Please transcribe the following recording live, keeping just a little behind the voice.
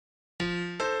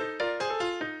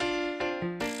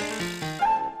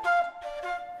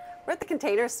We're at the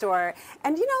Container Store,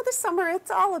 and you know, this summer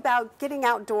it's all about getting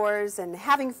outdoors and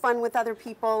having fun with other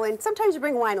people, and sometimes you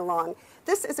bring wine along.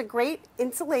 This is a great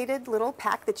insulated little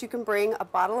pack that you can bring a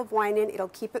bottle of wine in. It'll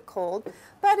keep it cold,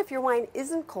 but if your wine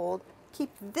isn't cold, keep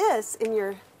this in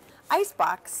your ice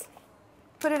box,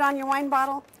 put it on your wine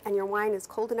bottle, and your wine is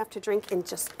cold enough to drink in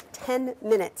just 10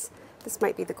 minutes. This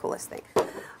might be the coolest thing,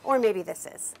 or maybe this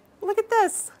is. Look at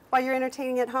this. While you're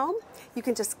entertaining at home, you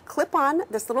can just clip on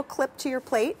this little clip to your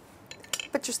plate,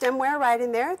 put your stemware right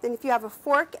in there. Then if you have a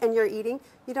fork and you're eating,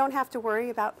 you don't have to worry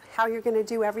about how you're going to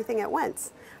do everything at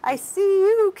once. I see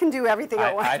you can do everything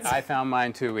at once. I found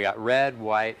mine too. We got red,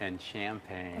 white, and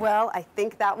champagne. Well, I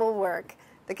think that will work.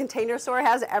 The Container Store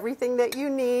has everything that you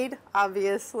need,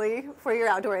 obviously, for your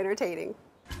outdoor entertaining.